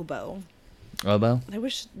love oboe. Oboe? I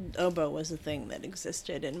wish oboe was a thing that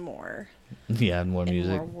existed in more Yeah, more in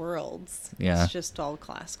music. more worlds. Yeah. It's just all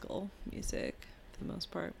classical music for the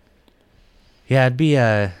most part. Yeah, it'd be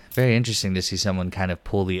very interesting to see someone kind of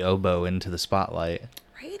pull the oboe into the spotlight.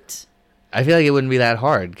 Right? I feel like it wouldn't be that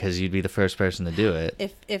hard because you'd be the first person to do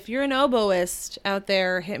it. If you're an oboist out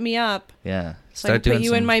there, hit me up. Yeah, So I can put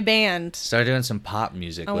you in my band. Start doing some pop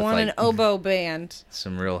music. I with want an oboe band.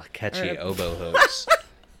 Some real catchy Or- oboe hooks.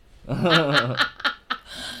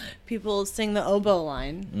 People sing the oboe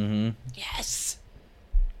line. Mm-hmm. Yes.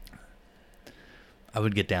 I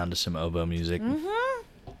would get down to some oboe music. Mm-hmm.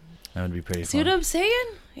 That would be pretty See fun. what I'm saying?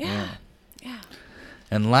 Yeah. Yeah.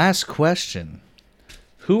 And last question.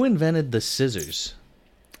 Who invented the scissors?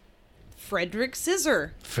 Frederick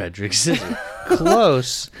Scissor. Frederick Scissor.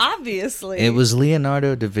 Close. Obviously. It was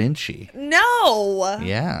Leonardo da Vinci. No.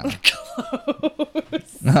 Yeah.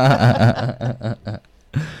 Close.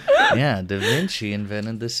 Yeah, da Vinci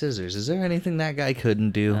invented the scissors. Is there anything that guy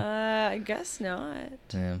couldn't do? I guess not.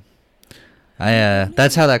 Yeah.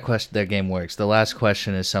 That's how that game works. The last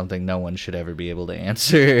question is something no one should ever be able to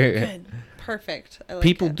answer. Good. Perfect. I like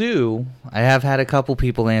People it. do. I have had a couple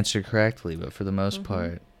people answer correctly, but for the most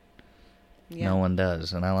part, Yeah. no one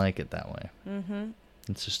does, and I like it that way. Mm-hmm.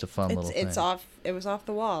 It's just a fun little thing. It's off. It was off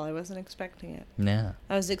the wall. I wasn't expecting it. Yeah.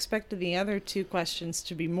 I was expecting the other two questions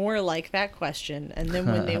to be more like that question, and then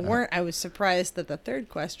when they weren't, I was surprised that the third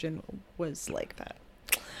question was like that.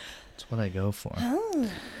 That's what I go for. Oh.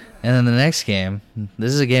 And then the next game,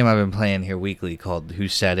 this is a game I've been playing here weekly called Who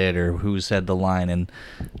Said It or Who Said the Line, and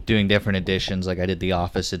doing different editions. Like I did the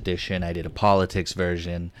Office edition, I did a politics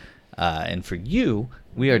version, and for you,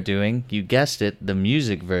 we are doing, you guessed it, the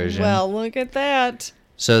music version. Well, look at that.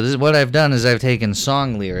 So this is what I've done is I've taken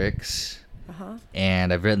song lyrics Uh-huh.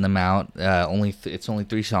 and I've written them out. It's only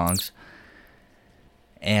 3 songs,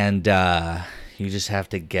 and you just have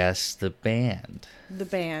to guess the band. The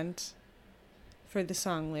band for the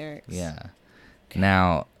song lyrics. Yeah.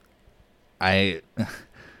 Now, I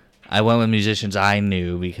went with musicians I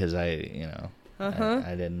knew because I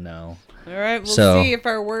didn't know. All right, we'll So- see if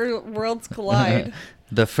our worlds collide.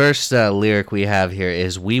 The first lyric we have here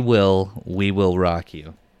is "We will rock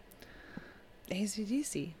you."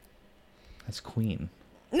 AC/DC. That's Queen.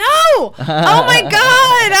 No! Oh my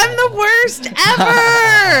God! I'm the worst ever!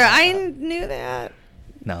 I knew that.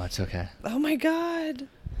 No, it's okay. Oh my God.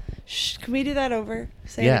 Shh, can we do that over?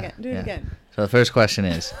 Say Yeah, it again. Do it yeah. again. So the first question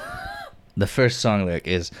is, the first song lyric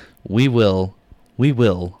is "We will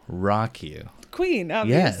rock you." Queen,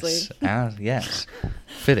 obviously. Yes, yes,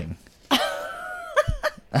 fitting.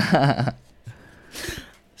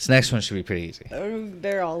 This next one should be pretty easy. Oh,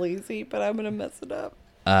 they're all easy, but I'm going to mess it up.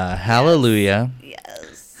 Hallelujah,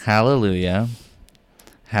 Yes. hallelujah,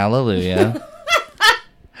 hallelujah,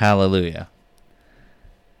 hallelujah.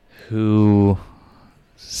 Who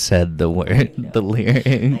said the word, the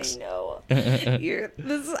lyrics? I know.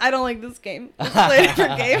 I don't like this game. Let's play a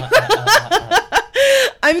different game.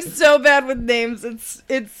 I'm so bad with names.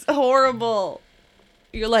 It's horrible.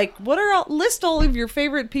 You're like, list all of your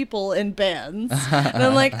favorite people in bands. And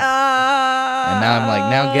I'm like, And now I'm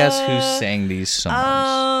like, now guess who sang these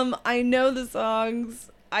songs? I know the songs.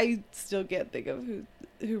 I still can't think of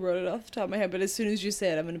who wrote it off the top of my head, but as soon as you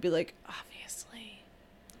say it, I'm going to be like, obviously.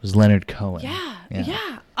 It was Leonard Cohen.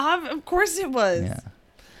 Yeah. Of course it was. Yeah.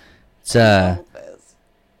 It's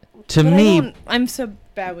to But me, I'm so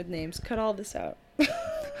bad with names. Cut all this out.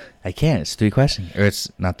 I can't. It's 3-question, or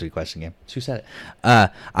it's not 3-question game. It's who said it?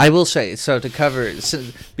 I will say so to cover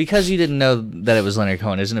because you didn't know that it was Leonard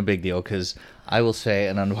Cohen isn't a big deal. Because I will say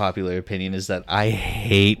an unpopular opinion is that I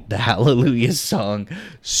hate the Hallelujah song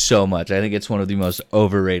so much. I think it's one of the most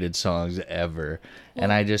overrated songs ever.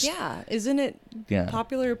 and I just Yeah, isn't it Yeah.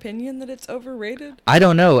 popular opinion that it's overrated? I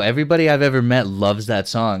don't know. Everybody I've ever met loves that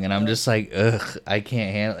song, and I'm just like, ugh, I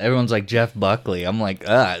can't handle. Everyone's like Jeff Buckley. I'm like,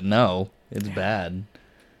 no, it's bad,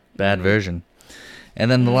 bad version. And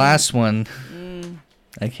then the last one,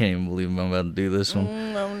 I can't even believe I'm about to do this one.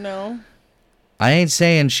 Oh no. I ain't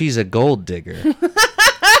saying she's a gold digger,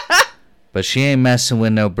 but she ain't messing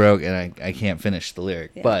with no broke. And I can't finish the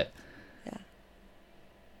lyric. Yeah. But Yeah.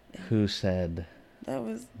 who said That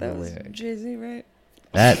was lyric. Jay-Z, right?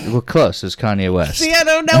 that? Well, close. It's Kanye West. See, I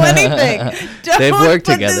don't know anything. Don't They've worked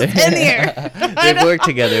put together. this in here. They've worked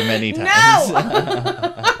together many times.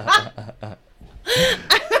 No.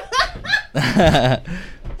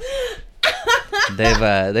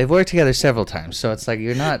 They've worked together several times, so it's like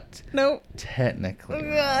you're not Nope. technically. Oh,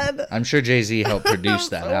 wrong. God. I'm sure Jay-Z helped produce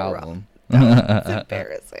that So album. It's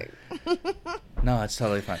embarrassing. No, it's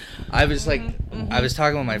totally fine. I was like, I was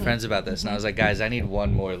talking with my friends about this, and I was like, guys, I need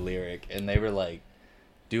one more lyric, and they were like,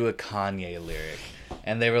 do a Kanye lyric,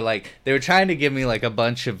 and they were trying to give me like a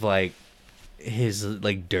bunch of like his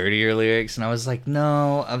like dirtier lyrics, and I was like,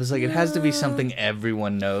 no, it has to be something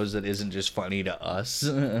everyone knows that isn't just funny to us.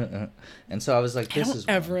 And so I was like, I this don't is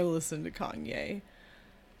ever listen to Kanye.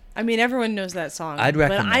 I mean, everyone knows that song. I'd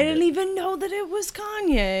recommend but I didn't it. even know that it was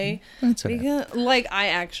Kanye. That's okay. Because, like, I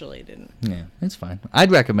actually didn't. Yeah, it's fine.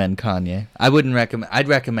 I'd recommend Kanye. I'd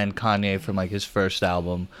recommend Kanye from like his first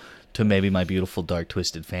album to maybe My Beautiful Dark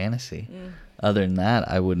Twisted Fantasy. Other than that,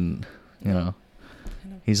 I wouldn't,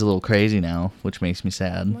 He's a little crazy now, which makes me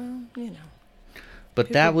sad. Well, But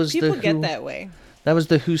people, that was people the get who, that way. That was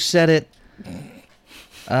the Who Said It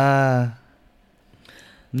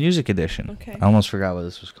music edition. Okay. I almost forgot what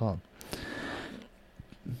this was called.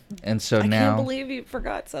 And so I now can't believe you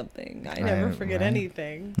forgot something. I never forget right.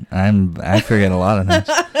 anything. I forget a lot of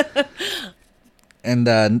things.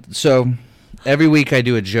 And so every week I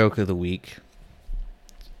do a joke of the week.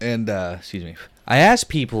 And excuse me. I ask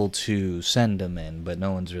people to send them in, but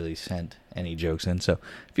no one's really sent any jokes in. So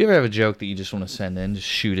if you ever have a joke that you just want to send in, just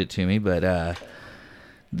shoot it to me. But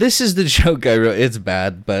this is the joke I wrote. It's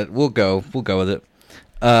bad, but we'll go with it.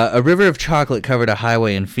 A river of chocolate covered a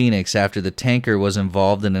highway in Phoenix after the tanker was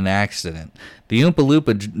involved in an accident. The Oompa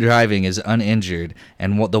Loompa driving is uninjured,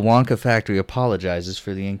 and the Wonka factory apologizes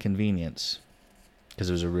for the inconvenience. Because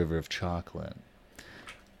it was a river of chocolate.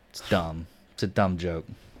 It's dumb. It's a dumb joke.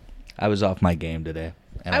 I was off my game today.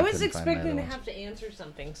 And I was couldn't find my expecting to other ones. have to answer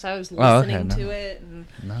something, so I was Oh, okay, listening no. to it. And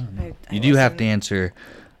No. I You do have to wasn't- answer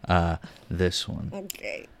this one.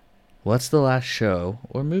 Okay. What's the last show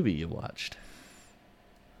or movie you watched?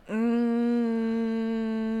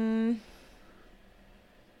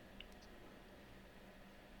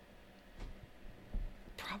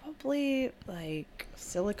 Probably like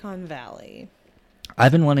Silicon Valley.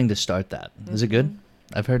 I've been wanting to start that. Is it good?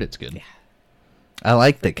 I've heard it's good. Yeah. I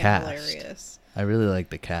like the Freaking cast. Hilarious. I really like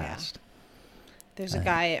the cast. There's a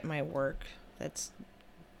guy at my work that's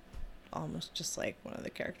almost just like one of the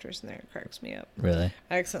characters in there. It cracks me up. Really?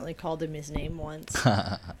 I accidentally called him his name once.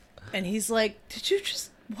 And he's like,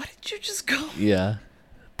 what did you just call me? Yeah.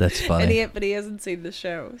 That's funny. But he hasn't seen the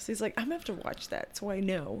show. So he's like, I'm going to have to watch that so I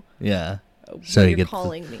know Yeah. what So he you're gets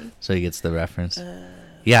calling me. So he gets the reference.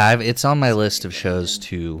 Yeah, it's on my list of shows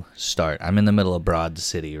to start. I'm in the middle of Broad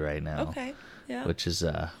City right now. Okay. Yeah. Which is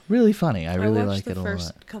really funny. I really like it a I watched the first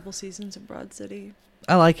lot. couple seasons of Broad City.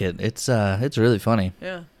 I like it. It's really funny.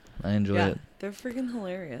 Yeah. I enjoy it. They're freaking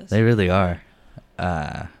hilarious. They really are.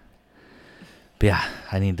 But yeah,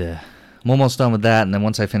 I'm almost done with that, and then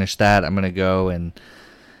once I finish that, I'm gonna go and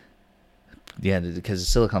because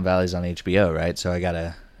Silicon Valley's on HBO, right? So I'm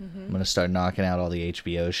gonna start knocking out all the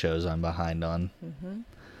HBO shows I'm behind on.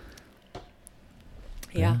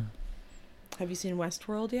 Yeah. Have you seen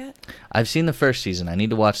Westworld yet? I've seen the first season. I need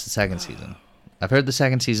to watch the second season. I've heard the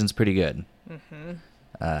second season's pretty good.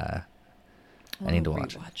 I need to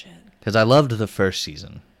watch it because I loved the first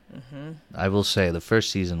season. I will say the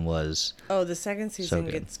first season was the second season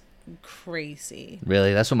good. gets crazy.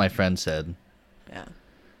 Really. That's what my friend said. Yeah.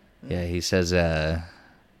 Yeah, he says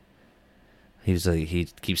he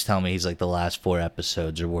keeps telling me he's like the last 4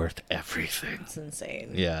 episodes are worth everything. It's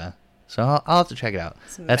insane. Yeah. So I'll have to check it out.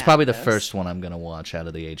 It's That's probably the madness. first one I'm going to watch out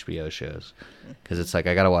of the HBO shows. Because it's like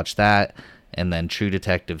I got to watch that and then True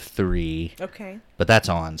Detective 3. Okay. But that's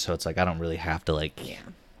on, so it's like I don't really have to like Yeah.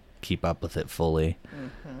 keep up with it fully.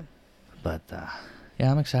 But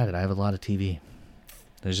yeah, I'm excited. I have a lot of TV.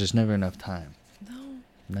 There's just never enough time. No.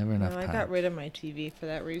 Never enough I time. got rid of my TV for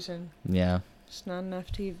that reason. Yeah. Just not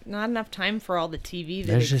enough TV. Not enough time for all the TV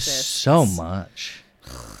that There's exists. just so much.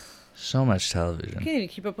 So much You television. can't even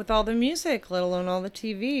keep up with all the music, let alone all the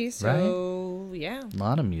TV. So, yeah. A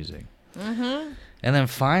lot of music. Mm-hmm. And then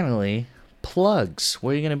finally, plugs.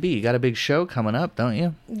 Where are you going to be? You got a big show coming up, don't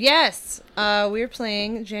you? Yes. We're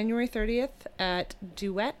playing January 30th at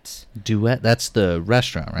Duet. Duet? That's the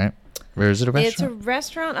restaurant, right? Or is it a It's a restaurant?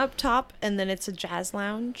 restaurant up top, and then it's a jazz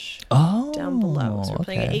lounge Oh, down below. So we're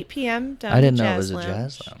playing at okay. 8 p.m. down I at didn't the know it jazz was a lounge.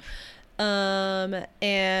 jazz lounge.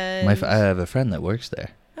 And... I have a friend that works there.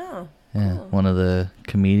 Oh, Yeah, cool. one of the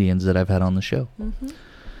comedians that I've had on the show. Mm-hmm.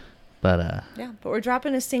 But Yeah, but we're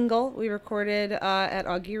dropping a single we recorded at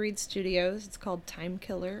Augie Reed Studios. It's called Time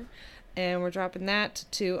Killer, and we're dropping that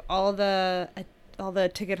to all the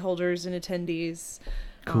ticket holders and attendees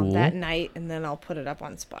Cool. that night, and then I'll put it up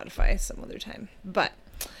on Spotify some other time. But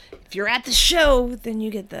if you're at the show, then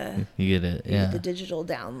you get the you get it, you get yeah. the digital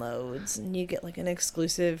downloads, and you get like an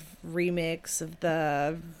exclusive remix of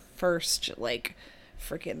the first like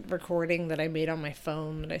freaking recording that I made on my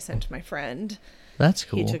phone that I sent to my friend. That's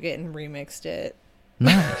cool. He took it and remixed it.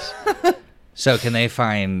 Nice. So can they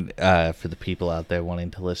find, for the people out there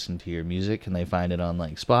wanting to listen to your music, can they find it on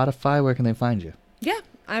like Spotify? Where can they find you? Yeah,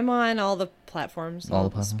 I'm on all the platforms. All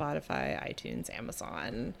the Spotify, iTunes,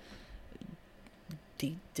 Amazon.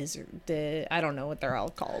 I don't know what they're all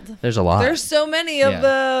called. There's a lot. There's so many of Yeah.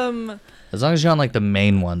 them. As long as you're on like the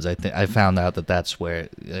main ones, I found out that that's where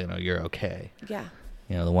you're okay. Yeah.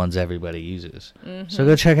 The ones everybody uses. Mm-hmm. So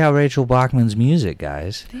go check out Rachel Bachman's music,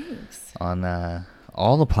 guys, Thanks. on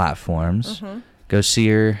all the platforms. Mm-hmm. Go see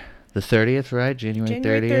her the 30th, right? January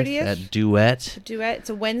 30th at Duet. Duet. It's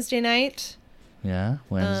a Wednesday night. Yeah,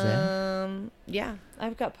 Wednesday. Yeah,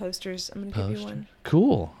 I've got posters. I'm gonna give you one.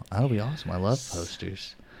 Cool. That'll be awesome. I love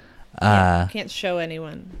posters. Can't show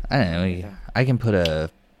anyone. I don't know. Yeah. I can put a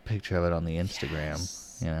picture of it on the Instagram.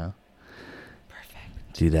 Yes.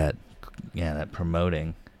 Perfect. Do that. Yeah, that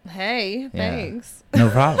promoting. Hey, thanks. No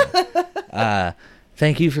problem.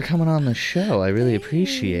 Thank you for coming on the show. I really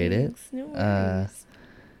appreciate it. Thanks. No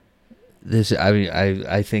worries.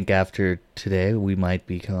 I think after today we might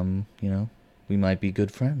become, we might be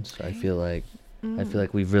good friends. I feel like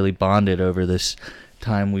we've really bonded over this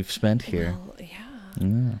time we've spent here. Well, yeah.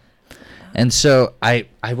 Yeah. And so I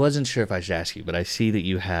wasn't sure if I should ask you, but I see that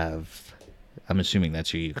you have, I'm assuming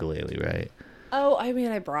that's your ukulele, right? Oh, I mean,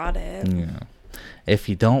 I brought it. Yeah. If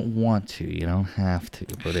you don't want to, you don't have to.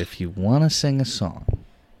 But if you want to sing a song,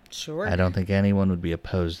 Sure. I don't think anyone would be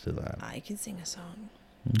opposed to that. I can sing a song.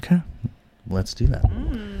 Okay. Let's do that.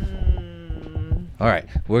 All right.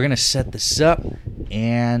 We're going to set this up,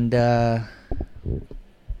 and we'll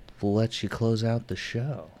let you close out the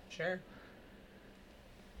show. Sure.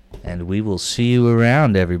 And we will see you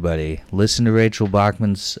around, everybody. Listen to Rachel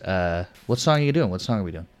Bachman's... what song are you doing? What song are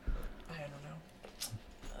we doing? I don't know.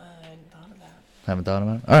 I hadn't thought of that. Haven't thought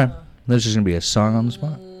about it? All right. There's just going to be a song on the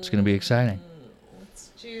spot. It's going to be exciting. Let's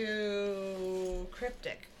do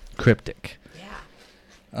Cryptic. Cryptic.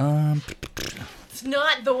 Yeah. It's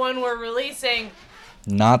not the one we're releasing.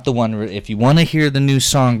 Not the one... if you want to hear the new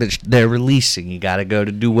song that they're releasing, you got to go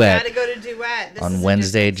to Duet Gotta go to Duet. This is on a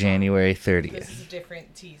Wednesday, different song. January This 30th. is a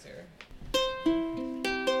different teaser.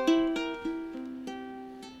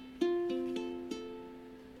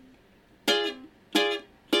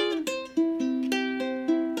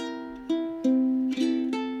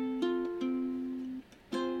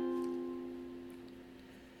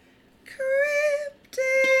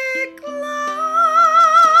 Cryptic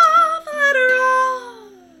love letter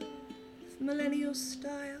of millennial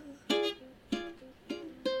style,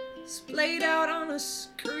 splayed out on a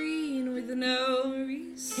screen with no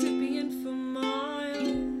recipient for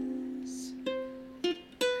miles.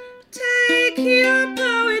 Take your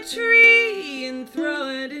poetry and throw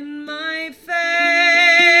it in my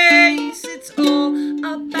face. It's all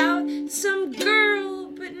about some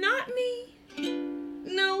girl, but not me.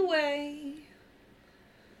 No way.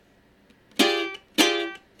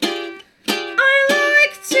 I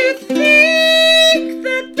like to think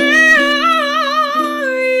that they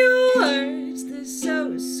are your words. They're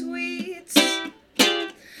so sweet.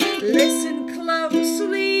 Listen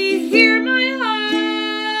closely, hear my heart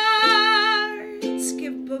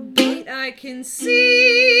skip a beat. I can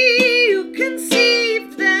see you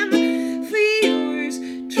conceived them for yours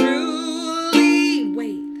truly.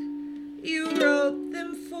 Wait, you wrote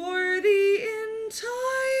them for the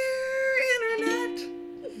entire internet.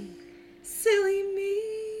 Silly me.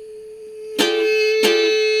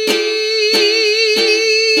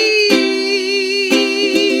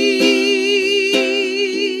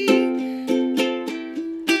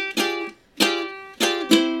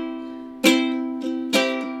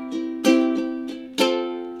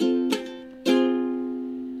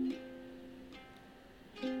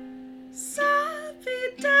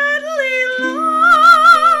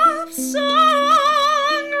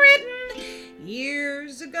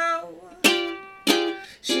 ago.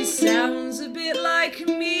 She sounds a bit like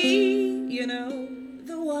me, you know,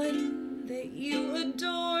 the one that you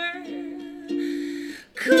adore.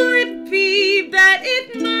 Could be bet it